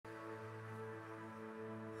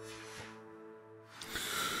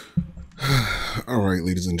Alright,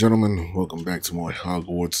 ladies and gentlemen, welcome back to my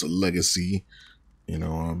Hogwarts Legacy. You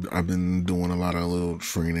know, I've been doing a lot of little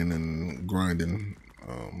training and grinding.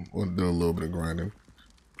 Well, do a little bit of grinding.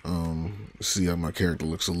 See how my character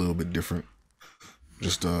looks a little bit different.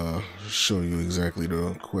 Just show you exactly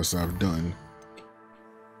the quests I've done.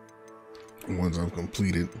 Ones I've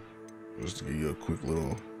completed. Just to give you a quick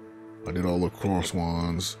little... I did all the cross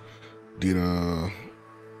wands. Did a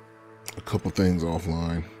couple things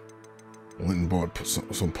offline. Went and bought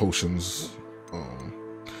some potions.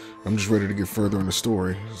 I'm just ready to get further in the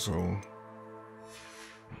story, so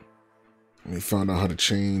I found out how to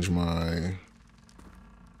change my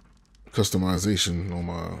customization on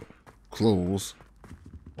my clothes,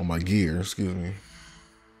 on my gear, excuse me.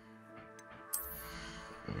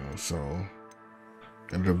 So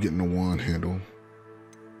ended up getting the wand handle.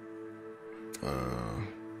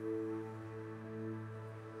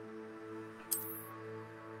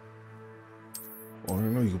 Oh, I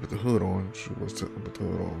didn't know you could put the hood on. Shoot, let's put the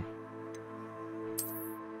hood on.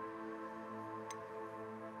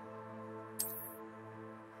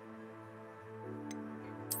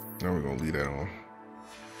 Now we're gonna leave that on.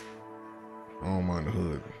 I don't mind the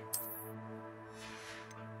hood.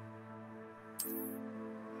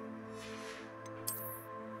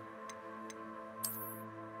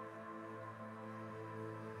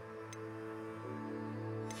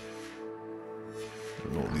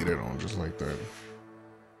 We're gonna leave that on just like that.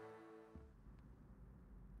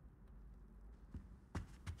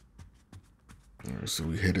 Alright, so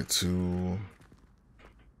we headed to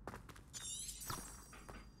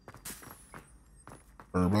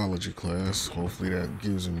herbology class. Hopefully that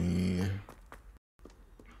gives me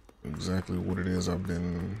exactly what it is I've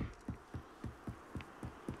been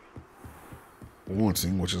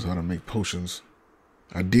wanting, which is how to make potions.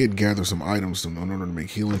 I did gather some items in order to make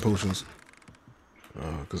healing potions,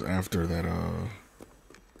 because after that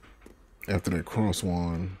cross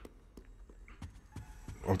wand,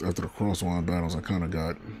 after the cross wand battles, I kind of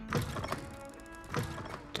got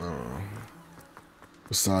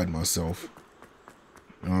beside myself.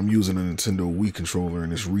 I'm using a Nintendo Wii controller,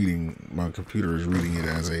 and it's reading, my computer is reading it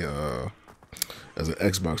as an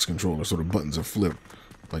Xbox controller, so the buttons are flipped.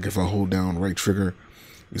 Like if I hold down right trigger,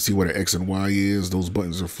 you see where the X and Y is, those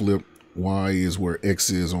buttons are flipped. Y is where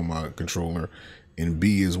X is on my controller, and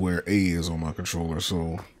B is where A is on my controller,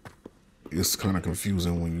 so it's kind of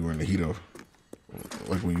confusing when you're in the heat of,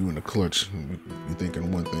 like when you're in the clutch, you're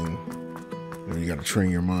thinking one thing, you gotta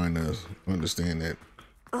train your mind to understand that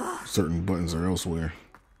certain buttons are elsewhere.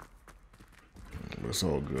 But it's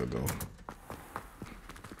all good though.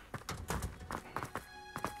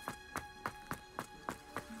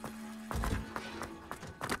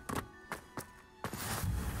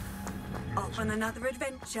 Off on another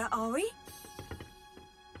adventure, are we?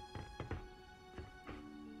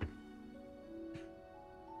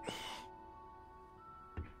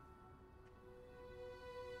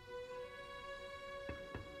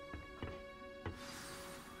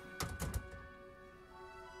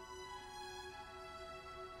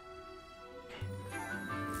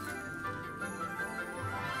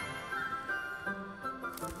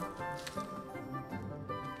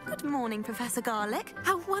 Good morning, Professor Garlick.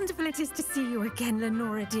 How wonderful it is to see you again,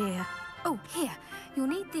 Lenora dear. Oh, here. You'll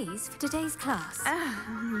need these for today's class. A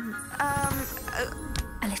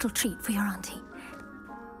little treat for your auntie.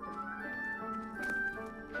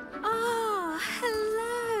 Ah,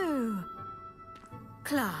 hello.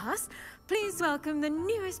 Class, please welcome the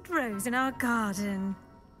newest rose in our garden.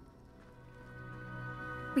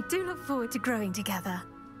 We do look forward to growing together.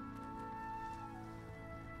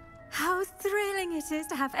 How thrilling it is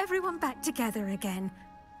to have everyone back together again.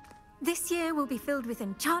 This year will be filled with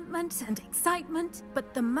enchantment and excitement,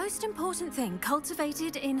 but the most important thing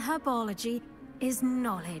cultivated in herbology is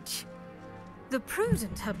knowledge. The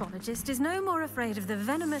prudent herbologist is no more afraid of the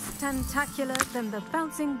venomous tentacula than the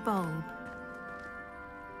bouncing bulb.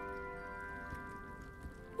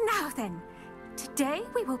 Now then, today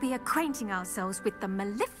we will be acquainting ourselves with the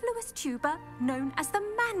mellifluous tuber known as the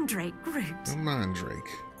mandrake root. The mandrake.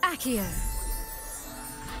 Accio.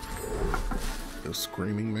 The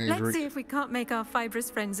screaming mandrake. Let's see if we can't make our fibrous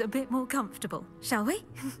friends a bit more comfortable, shall we?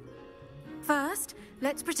 First,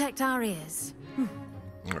 let's protect our ears.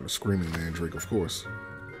 The screaming mandrake, of course.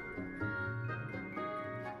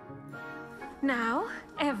 Now,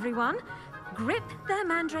 everyone, grip their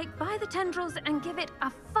mandrake by the tendrils and give it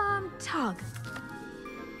a firm tug.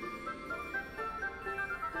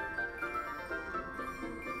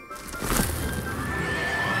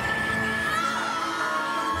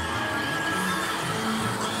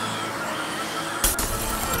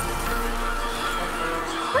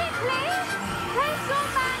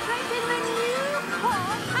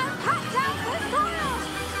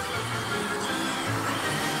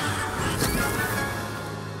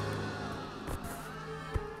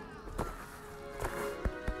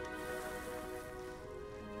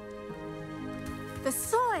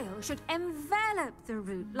 should envelop the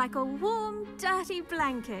root like a warm, dirty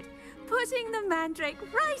blanket, putting the mandrake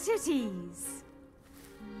right at ease.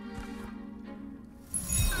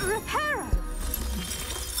 Reparo!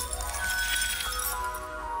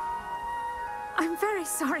 I'm very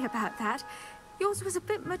sorry about that. Yours was a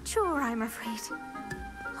bit mature, I'm afraid.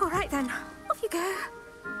 All right then, off you go.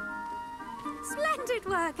 Splendid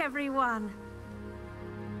work, everyone.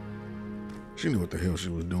 She knew what the hell she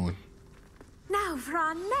was doing. Now for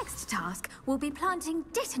our next task, we'll be planting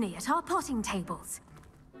dittany at our potting tables.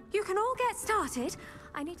 You can all get started.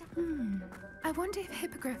 I need to... I wonder if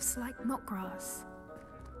hippogriffs like mock grass.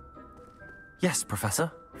 Yes,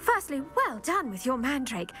 Professor. Firstly, well done with your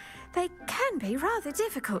mandrake. They can be rather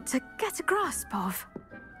difficult to get a grasp of.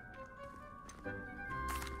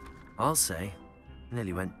 I'll say.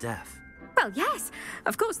 Nearly went deaf. Well, yes.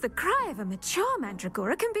 Of course, the cry of a mature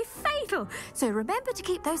mandragora can be fatal, so remember to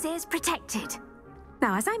keep those ears protected.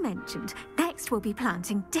 Now, as I mentioned, next we'll be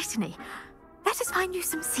planting dittany. Let us find you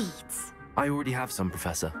some seeds. I already have some,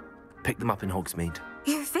 Professor. Picked them up in Hogsmeade.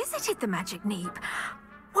 You visited the Magic Neep.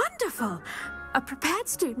 Wonderful! A prepared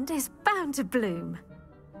student is bound to bloom.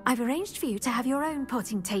 I've arranged for you to have your own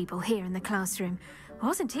potting table here in the classroom.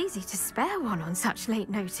 Wasn't easy to spare one on such late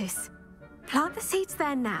notice. Plant the seeds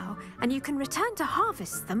there now, and you can return to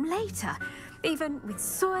harvest them later. Even with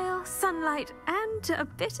soil, sunlight, and a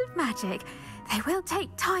bit of magic, they will take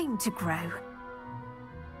time to grow.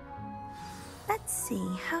 Let's see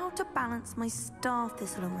how to balance my star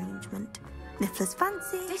thistle arrangement. Niffler's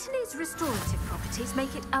fancy. Dittany's restorative properties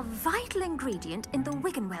make it a vital ingredient in the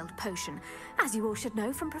Wiggenweld potion, as you all should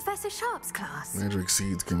know from Professor Sharp's class. Mandrake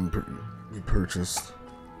seeds can be purchased.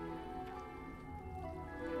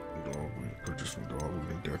 Dogweed, purchased from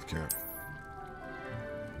Dogweed and Death Cat.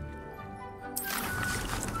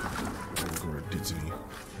 Dittany.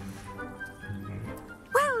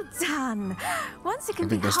 Well done! Once it can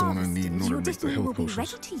be that's the one I harvested, need in order your to make the dittany health will be potions.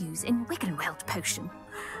 ready to use in Wiggenweld potion.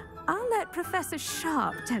 I'll let Professor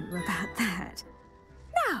Sharp tell you about that.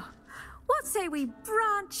 Now, what say we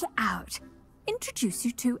branch out? Introduce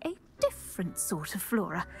you to a different sort of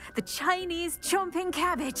flora, the Chinese chomping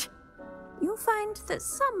cabbage. You'll find that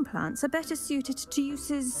some plants are better suited to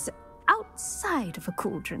uses outside of a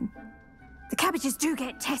cauldron. The cabbages do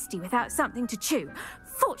get testy without something to chew.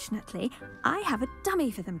 Fortunately, I have a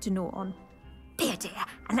dummy for them to gnaw on. Be a dear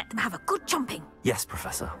and let them have a good chomping. Yes,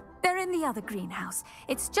 Professor. They're in the other greenhouse.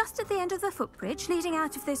 It's just at the end of the footbridge leading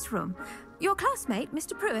out of this room. Your classmate,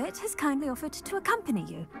 Mr. Pruitt, has kindly offered to accompany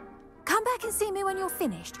you. Come back and see me when you're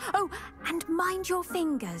finished. Oh, and mind your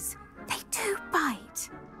fingers. They do bite.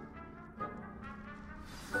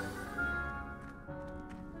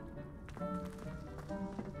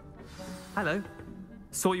 Hello.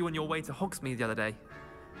 Saw you on your way to Hogsmeade the other day.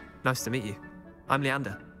 Nice to meet you. I'm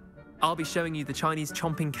Leander. I'll be showing you the Chinese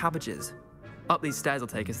chomping cabbages. Up these stairs will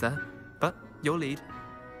take us there, but you'll lead.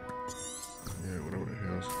 Yeah, whatever the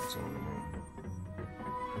hell it's all about.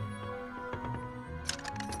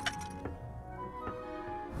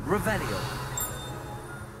 Revelio.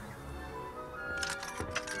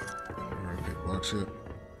 Alright, big box yet?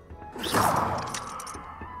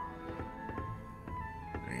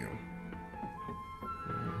 Damn.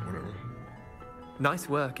 Whatever. Nice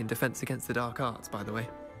work in Defense Against the Dark Arts, by the way.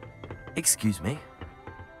 Excuse me?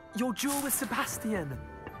 Your duel with Sebastian!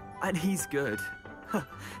 And he's good.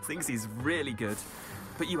 Thinks he's really good.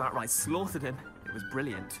 But you outright slaughtered him. It was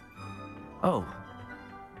brilliant. Oh.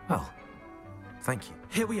 Well, thank you.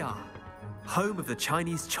 Here we are. Home of the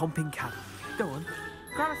Chinese chomping cabbage. Go on,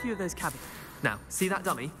 grab a few of those cabbages. Now, see that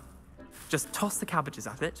dummy? Just toss the cabbages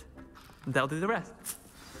at it, and they'll do the rest.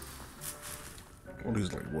 All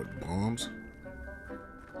these, like, what, bombs?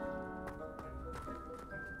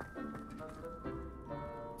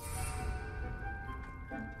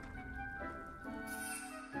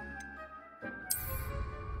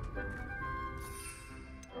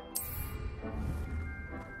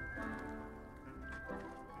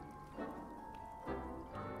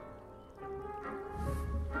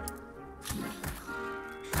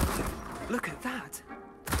 Look at that!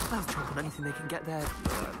 They'll chomp on anything they can get their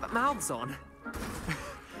mouths on.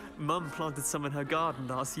 Mum planted some in her garden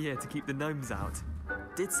last year to keep the gnomes out.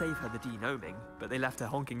 Did save her the de-gnoming, but they left her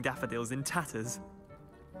honking daffodils in tatters.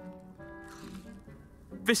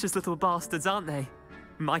 Vicious little bastards, aren't they?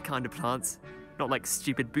 My kind of plants. Not like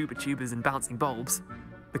stupid booba tubers and bouncing bulbs.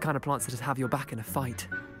 The kind of plants that'd have your back in a fight.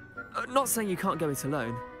 Not saying you can't go it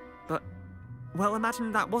alone, but... well,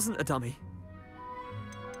 imagine that wasn't a dummy.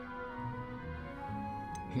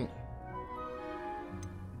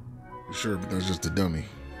 Sure, but that's just a dummy.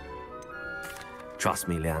 Trust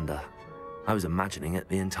me, Leander. I was imagining it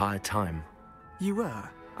the entire time. You were?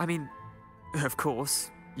 I mean, of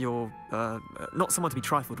course, you're, not someone to be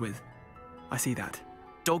trifled with. I see that.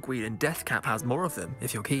 Dogweed and deathcap has more of them,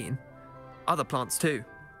 if you're keen. Other plants too.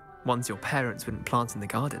 Ones your parents wouldn't plant in the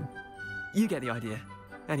garden. You get the idea.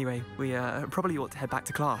 Anyway, we probably ought to head back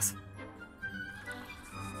to class.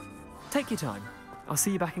 Take your time. I'll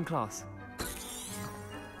see you back in class.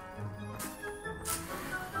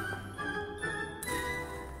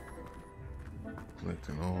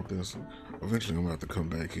 Collecting all this. Eventually I'm gonna have to come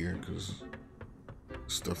back here because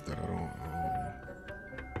stuff that I don't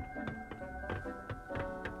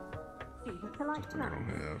Students are like stuff that I don't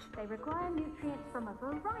have. They require nutrients from a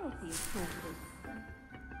variety of sources.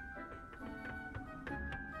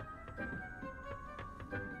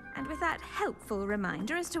 And with that helpful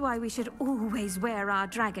reminder as to why we should always wear our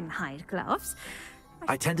dragon hide gloves.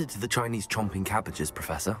 I tended to the Chinese chomping cabbages,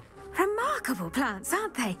 Professor. Remarkable plants,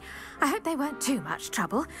 aren't they? I hope they weren't too much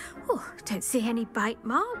trouble. Oh, don't see any bite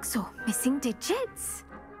marks or missing digits.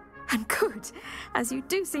 And good, as you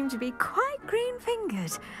do seem to be quite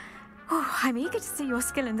green-fingered. Oh, I'm eager to see your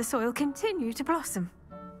skill in the soil continue to blossom.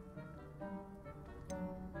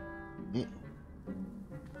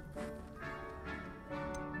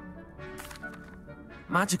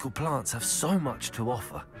 Magical plants have so much to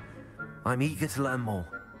offer. I'm eager to learn more.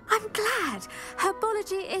 I'm glad.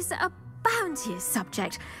 Herbology is a bounteous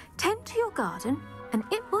subject. Tend to your garden, and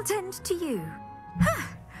it will tend to you.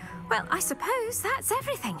 Well, I suppose that's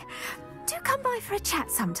everything. Do come by for a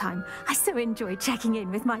chat sometime. I so enjoy checking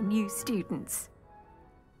in with my new students.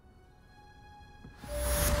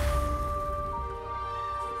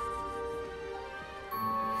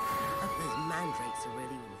 Those mandrakes are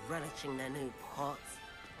really relishing their new pots.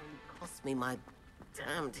 Only cost me my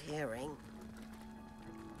damned hearing.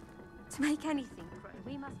 To make anything grow,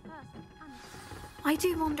 we must first... I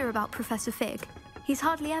do wonder about Professor Fig. He's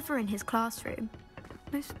hardly ever in his classroom.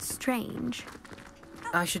 Most strange.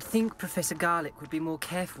 I should think Professor Garlick would be more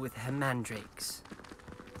careful with her mandrakes.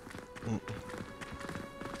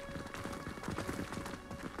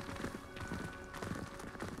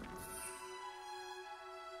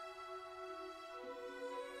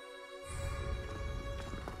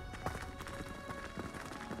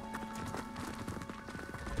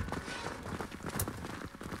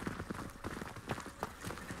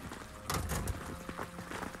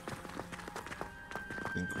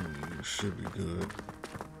 I think we should be good.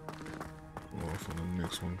 Go off on the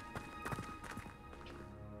next one.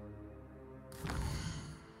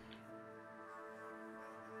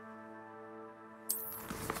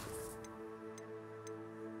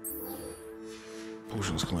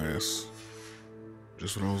 Potions class.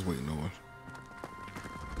 Just what I was waiting on.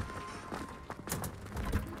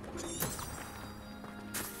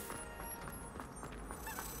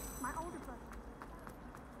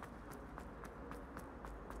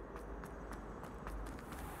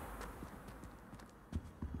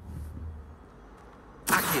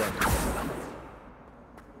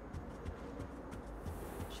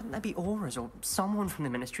 Shouldn't there be auras or someone from the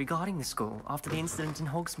Ministry guarding the school after the incident in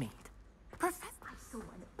Hogsmeade? Professor, I saw an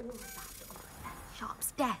aura badge on Professor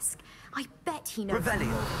Sharp's desk. I bet he knows Revelio.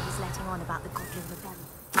 more than he's letting on about the Goblin Rebellion.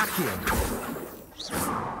 Accio.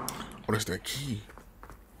 Oh, that's that key.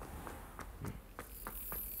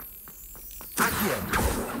 Accio.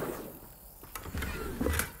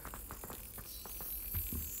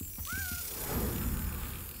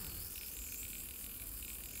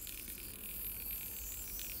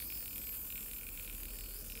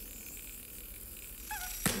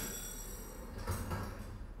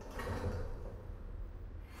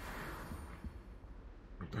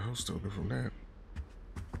 What the hell still good from that?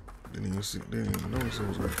 Didn't even see, didn't even notice it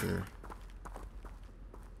was right there.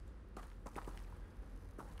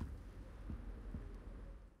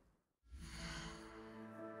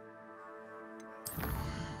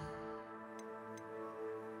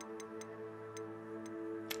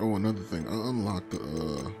 Oh, another thing, I unlocked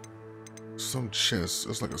some chest.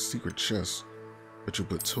 It's like a secret chest that you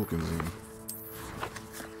put tokens in.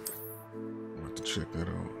 I'll have to check that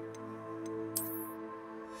out.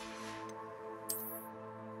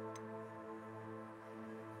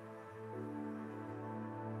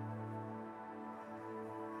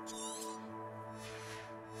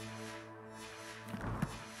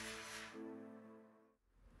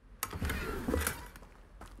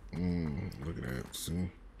 Look at that, see?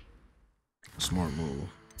 Smart move.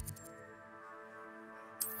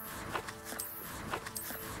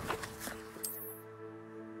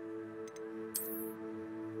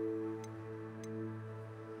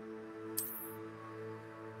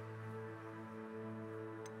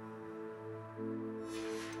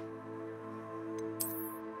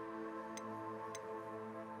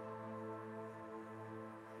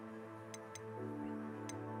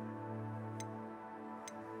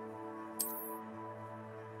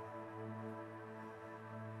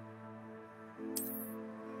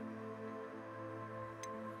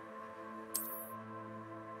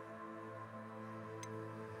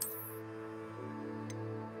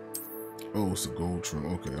 Oh, it's a gold trim.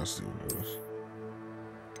 Okay, I see what it is.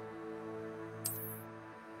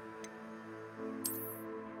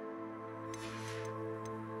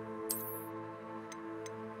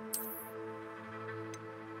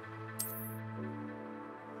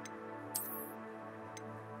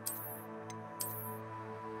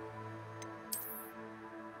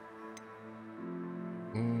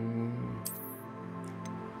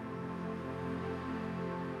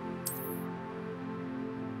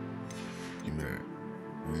 Give me that.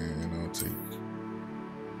 And I'll take.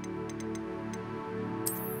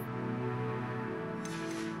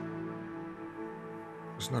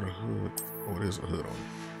 It's not a hood. Oh, it is a hood on it.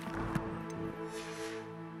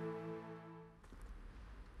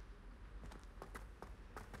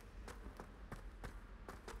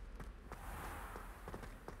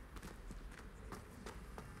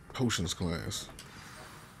 Potions class.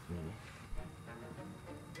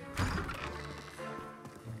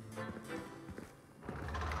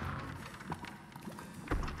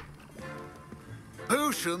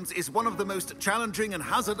 Potions is one of the most challenging and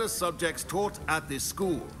hazardous subjects taught at this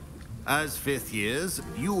school. As fifth years,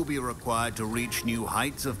 you will be required to reach new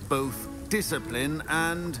heights of both discipline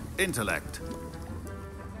and intellect.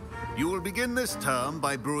 You will begin this term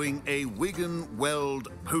by brewing a Wigan Weld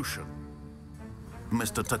potion.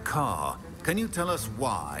 Mr. Takar, can you tell us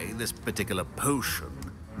why this particular potion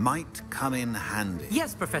might come in handy?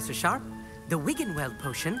 Yes, Professor Sharp. The Wiggenweld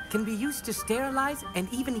potion can be used to sterilize and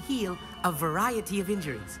even heal a variety of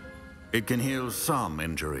injuries. It can heal some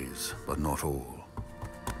injuries, but not all.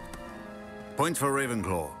 Points for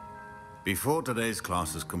Ravenclaw. Before today's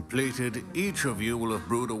class is completed, each of you will have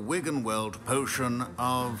brewed a Wiggenweld potion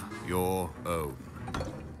of your own.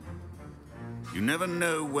 You never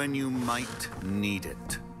know when you might need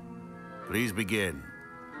it. Please begin.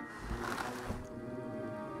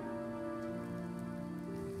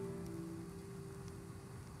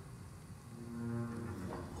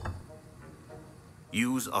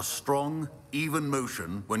 Use a strong, even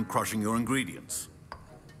motion when crushing your ingredients.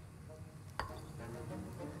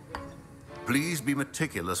 Please be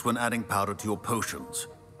meticulous when adding powder to your potions.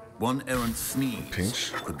 One errant sneeze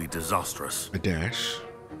Pinch. could be disastrous. A dash.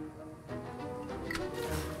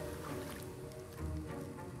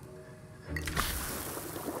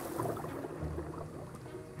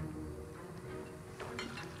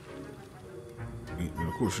 And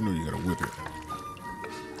of course, you know you gotta whip it.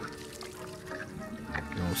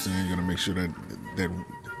 You know what I'm saying? You gotta make sure that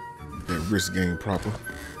wrist game proper.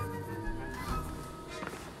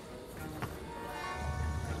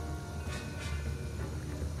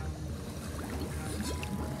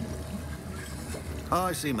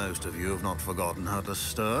 I see most of you have not forgotten how to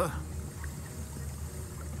stir.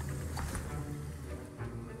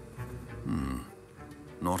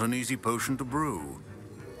 Not an easy potion to brew.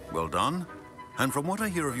 Well done. And from what I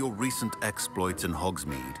hear of your recent exploits in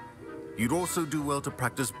Hogsmeade, you'd also do well to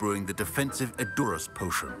practice brewing the defensive Edurus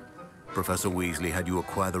potion. Professor Weasley had you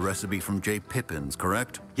acquire the recipe from J. Pippin's,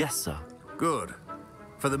 correct? Yes, sir. Good.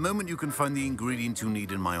 For the moment, you can find the ingredients you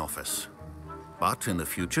need in my office. But in the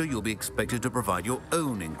future, you'll be expected to provide your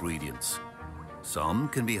own ingredients. Some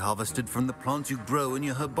can be harvested from the plants you grow in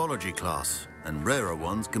your herbology class, and rarer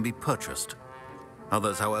ones can be purchased.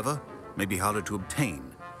 Others, however, may be harder to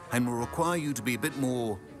obtain, and will require you to be a bit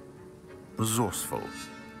more resourceful.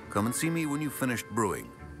 Come and see me when you've finished brewing,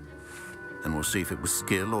 and we'll see if it was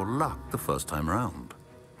skill or luck the first time round.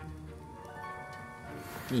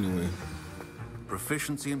 Anyway.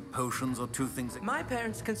 Proficiency in potions are two things that... My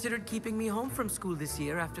parents considered keeping me home from school this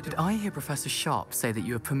year after the... Did I hear Professor Sharp say that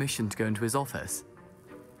you have permission to go into his office?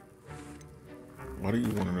 Why do you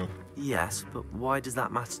want to know? Yes, but why does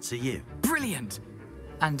that matter to you? Brilliant!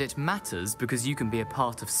 And it matters because you can be a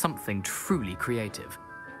part of something truly creative.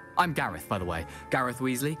 I'm Gareth, by the way. Gareth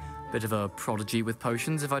Weasley. Bit of a prodigy with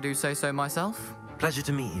potions, if I do say so myself. Pleasure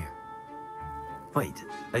to meet you. Wait,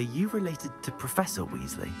 are you related to Professor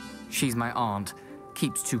Weasley? She's my aunt.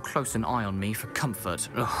 Keeps too close an eye on me for comfort.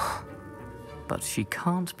 Ugh. But she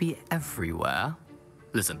can't be everywhere.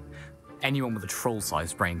 Listen, anyone with a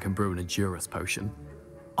troll-sized brain can brew an Edurus potion.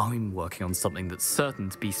 I'm working on something that's certain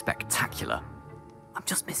to be spectacular. I'm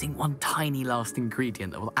just missing one tiny last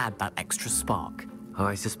ingredient that will add that extra spark.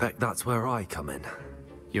 I suspect that's where I come in.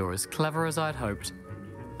 You're as clever as I'd hoped.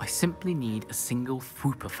 I simply need a single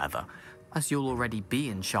Fwooper feather. As you'll already be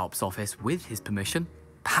in Sharp's office with his permission,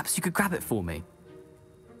 perhaps you could grab it for me.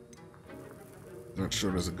 Not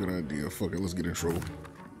sure that's a good idea. Fuck it, let's get in trouble.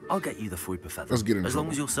 I'll get you the Fwooper feather. Let's get in As trouble.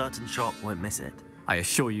 long as you're certain Sharp won't miss it. I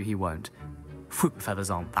assure you he won't. Fwooper feathers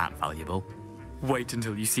aren't that valuable. Wait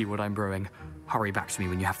until you see what I'm brewing. Hurry back to me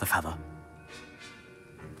when you have the feather.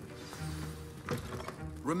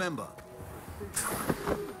 Remember, I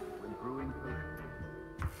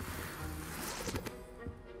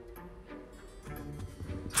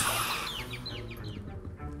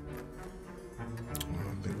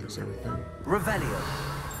think that's everything. Revelio.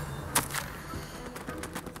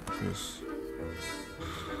 Yes.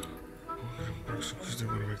 Because there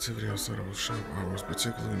was activity outside of shop hours,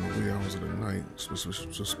 particularly in the wee hours of the night.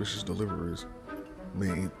 Suspicious deliveries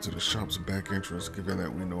made to the shop's back entrance. Given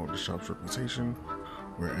that we know of the shop's reputation,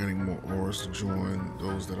 we're adding more auras to join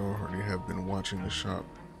those that already have been watching the shop.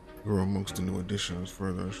 We're amongst the new additions.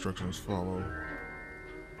 Further instructions follow.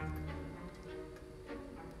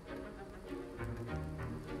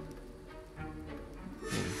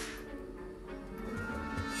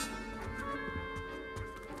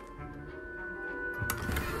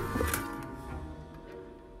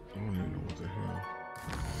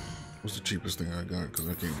 What's the cheapest thing I got? Because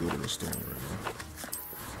I can't go to the store right now.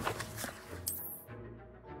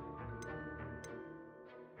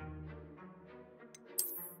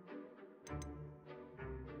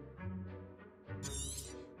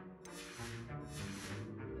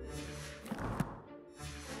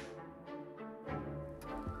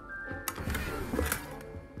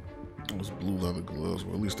 Those blue leather gloves,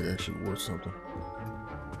 well, at least they actually worth something.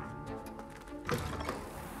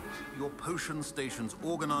 your potion station's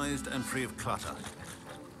organized and free of clutter.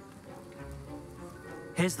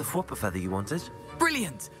 Here's the Fwopper feather you wanted.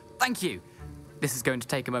 Brilliant! Thank you. This is going to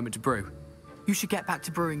take a moment to brew. You should get back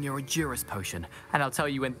to brewing your Endurus potion, and I'll tell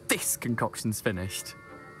you when this concoction's finished.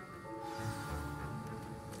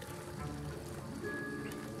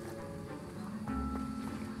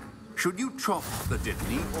 Should you chop the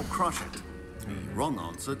dittany or crush it? The wrong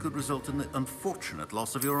answer could result in the unfortunate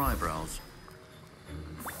loss of your eyebrows.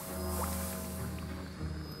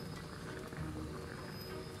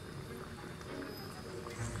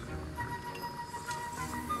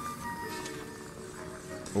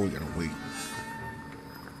 Oh, we gotta wait.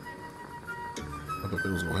 I thought they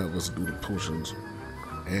was gonna have us do the potions,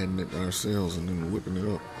 adding it ourselves, and then whipping it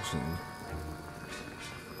up or something.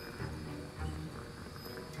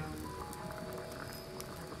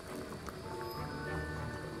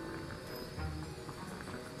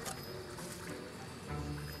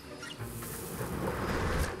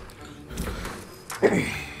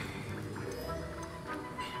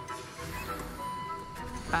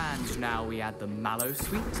 And now we add the mallow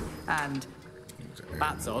sweet, and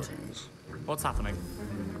that's odd. What's happening?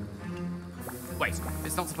 Wait,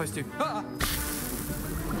 it's not supposed to. Ah!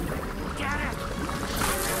 Get it!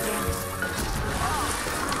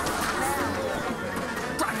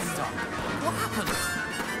 Dragonstone! What happened?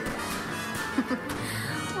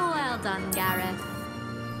 Well done, Gareth.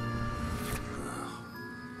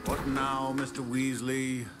 What now, Mr.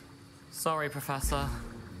 Weasley? Sorry, Professor.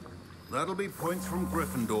 That'll be points from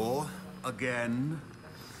Gryffindor, again.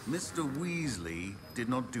 Mr. Weasley did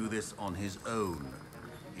not do this on his own.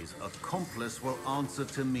 His accomplice will answer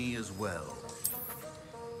to me as well.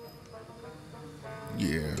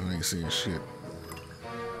 Yeah, I ain't saying shit.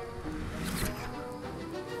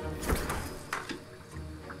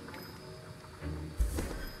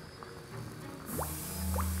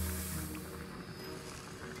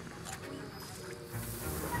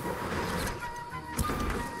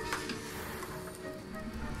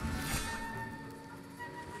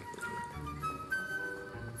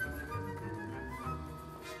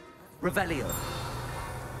 Revelio.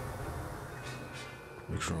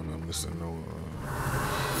 Make sure I'm not missing no.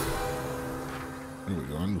 There we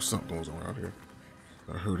go. I knew something was around here.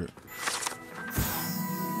 I heard it. It's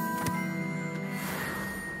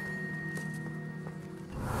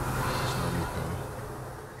not anything.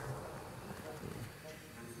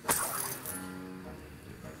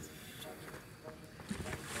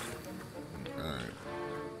 Alright.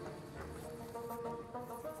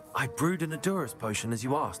 I brewed an Endurus potion as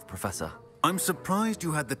you asked, Professor. I'm surprised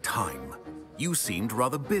you had the time. You seemed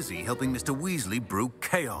rather busy helping Mr. Weasley brew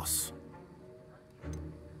chaos.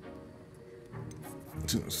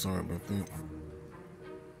 Sorry about that.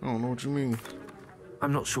 I don't know what you mean.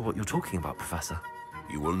 I'm not sure what you're talking about, Professor.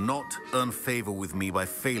 You will not earn favor with me by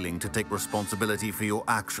failing to take responsibility for your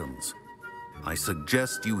actions. I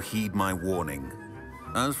suggest you heed my warning.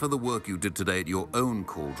 As for the work you did today at your own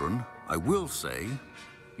cauldron, I will say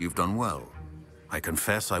you've done well. I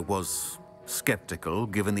confess I was skeptical,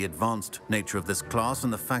 given the advanced nature of this class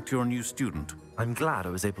and the fact you're a new student. I'm glad I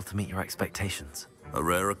was able to meet your expectations. A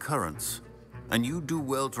rare occurrence. And you do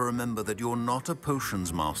well to remember that you're not a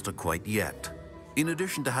potions master quite yet. In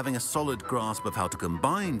addition to having a solid grasp of how to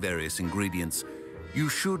combine various ingredients, you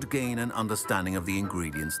should gain an understanding of the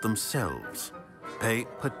ingredients themselves. Pay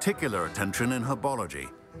particular attention in herbology.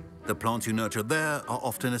 The plants you nurture there are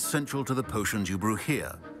often essential to the potions you brew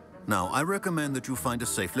here. Now, I recommend that you find a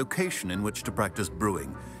safe location in which to practice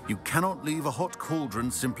brewing. You cannot leave a hot cauldron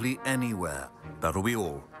simply anywhere. That'll be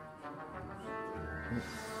all.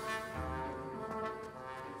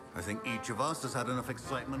 I think each of us has had enough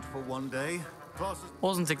excitement for one day.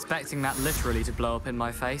 Wasn't expecting that literally to blow up in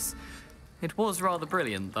my face. It was rather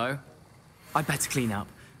brilliant, though. I'd better clean up.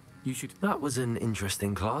 You should... That was an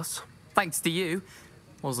interesting class. Thanks to you.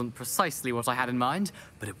 Wasn't precisely what I had in mind,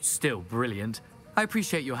 but it was still brilliant. I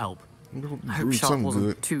appreciate your help. I hope Sharp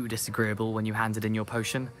wasn't too disagreeable when you handed in your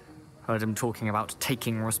potion. Heard him talking about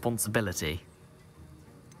taking responsibility.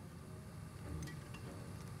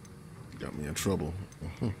 Got me in trouble.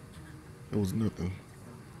 It was nothing.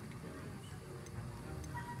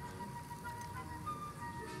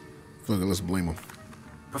 Fuck it, let's blame him.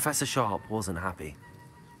 Professor Sharp wasn't happy.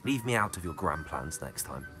 Leave me out of your grand plans next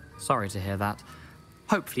time. Sorry to hear that.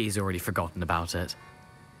 Hopefully he's already forgotten about it.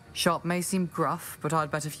 Sharp may seem gruff, but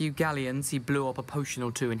I'd bet a few galleons he blew up a potion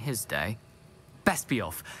or two in his day. Best be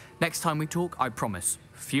off. Next time we talk, I promise.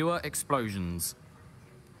 Fewer explosions.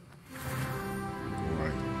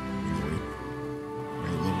 Alright, easily.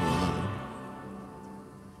 Level 11.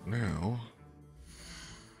 Now...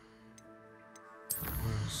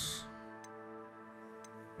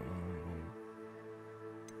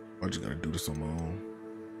 I just gotta do this on my own.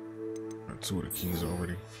 Got 2 of the keys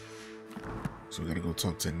already. So we gotta go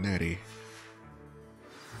talk to Natty.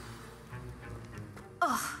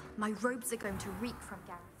 Ugh, my robes are going to reek from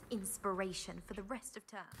Gareth's inspiration for the rest of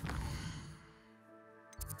term.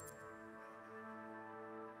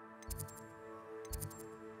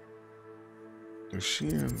 Is she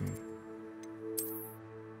in?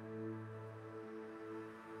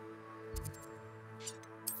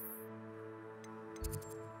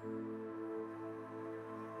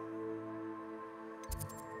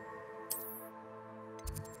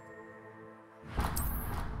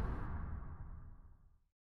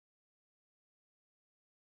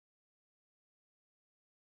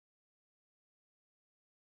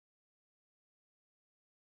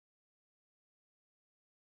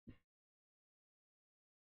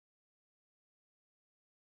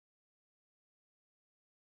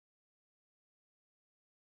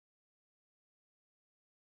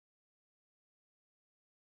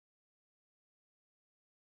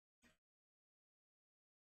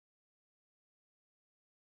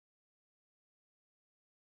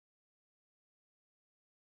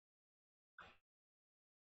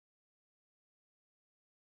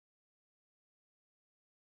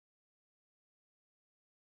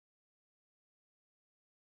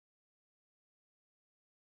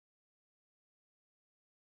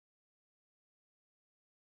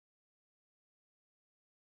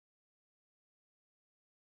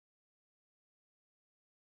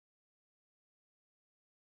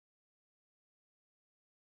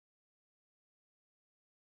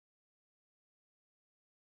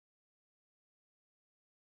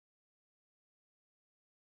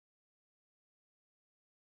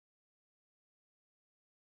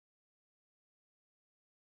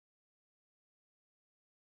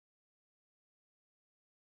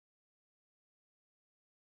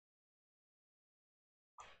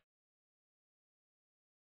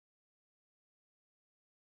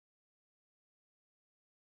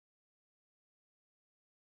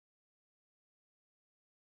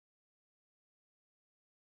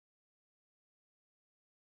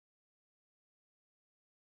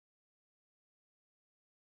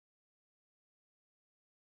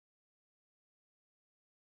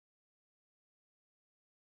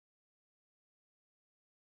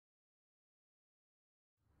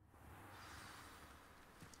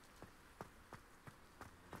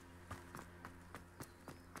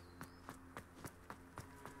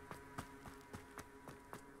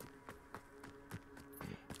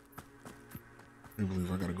 I can't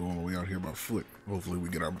believe I gotta go all the way out here by foot. Hopefully we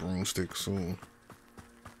get our broomstick soon.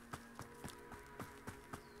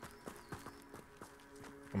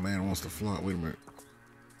 A man wants to fly. Wait a minute.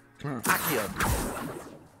 Come on. Accio.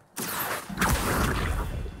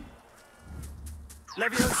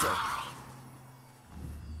 Levioso.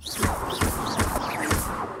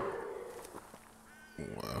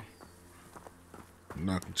 Wow.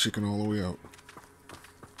 Knock the chicken all the way out.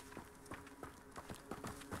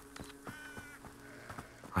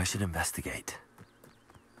 I should investigate.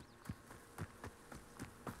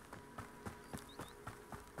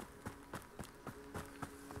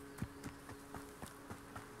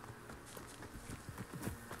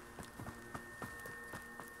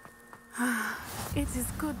 It is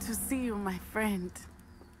good to see you, my friend.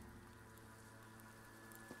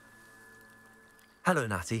 Hello,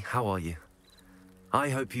 Natty. How are you? I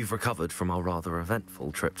hope you've recovered from our rather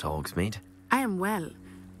eventful trip to Hogsmeade. I am well,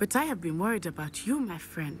 but I have been worried about you, my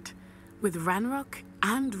friend. With Ranrok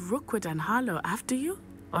and RookWood and Harlow after you?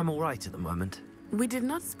 I'm all right at the moment. We did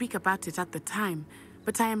not speak about it at the time,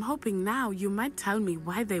 but I am hoping now you might tell me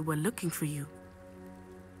why they were looking for you.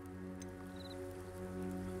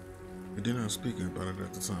 We did not speak about it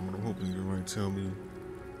at the time, but I'm hoping you might tell me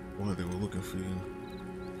why they were looking for you.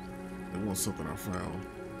 There was something I found.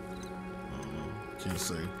 Can't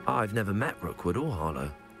say. I've never met RookWood or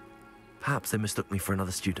Harlow. Perhaps they mistook me for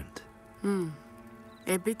another student.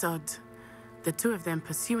 A bit odd. The two of them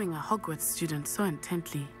pursuing a Hogwarts student so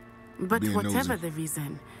intently. But whatever the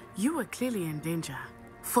reason, you were clearly in danger.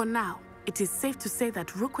 For now, it is safe to say that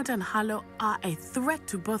RookWood and Harlow are a threat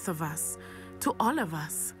to both of us. To all of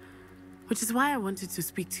us. Which is why I wanted to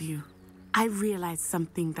speak to you. I realized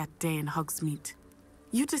something that day in Hogsmeade.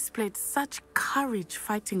 You displayed such courage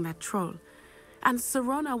fighting that troll. And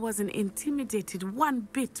Serona wasn't intimidated one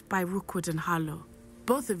bit by RookWood and Harlow.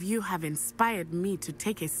 Both of you have inspired me to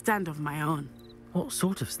take a stand of my own. What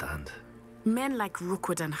sort of stand? Men like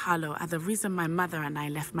RookWood and Harlow are the reason my mother and I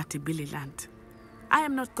left Matibili land. I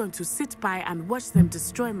am not going to sit by and watch them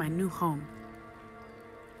destroy my new home.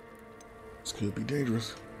 This could be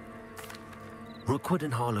dangerous. RookWood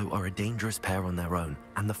and Harlow are a dangerous pair on their own,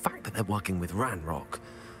 and the fact that they're working with Ranrok,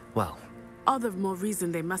 well... All the more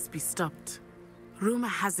reason they must be stopped. Rumor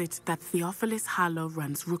has it that Theophilus Harlow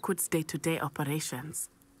runs RookWood's day-to-day operations.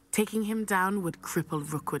 Taking him down would cripple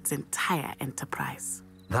RookWood's entire enterprise.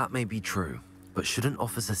 That may be true, but shouldn't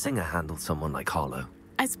Officer Singer handle someone like Harlow?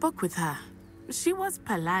 I spoke with her. She was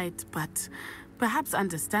polite, but perhaps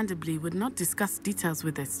understandably would not discuss details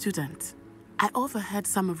with a student. I overheard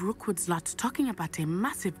some of RookWood's lot talking about a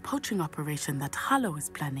massive poaching operation that Harlow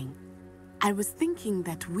is planning. I was thinking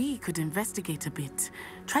that we could investigate a bit,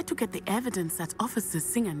 try to get the evidence that Officer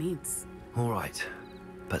Singer needs. All right,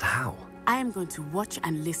 but how? I am going to watch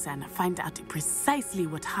and listen, find out precisely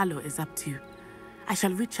what Harlow is up to. I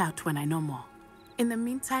shall reach out when I know more. In the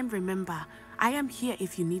meantime, remember, I am here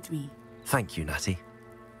if you need me. Thank you, Natty.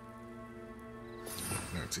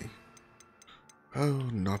 Natty. Oh,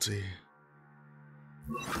 Natty.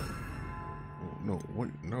 Oh, no,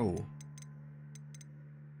 wait, no.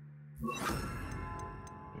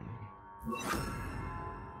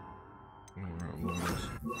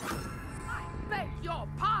 I beg your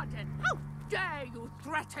pardon. How dare you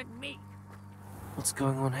threaten me? What's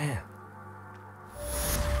going on here?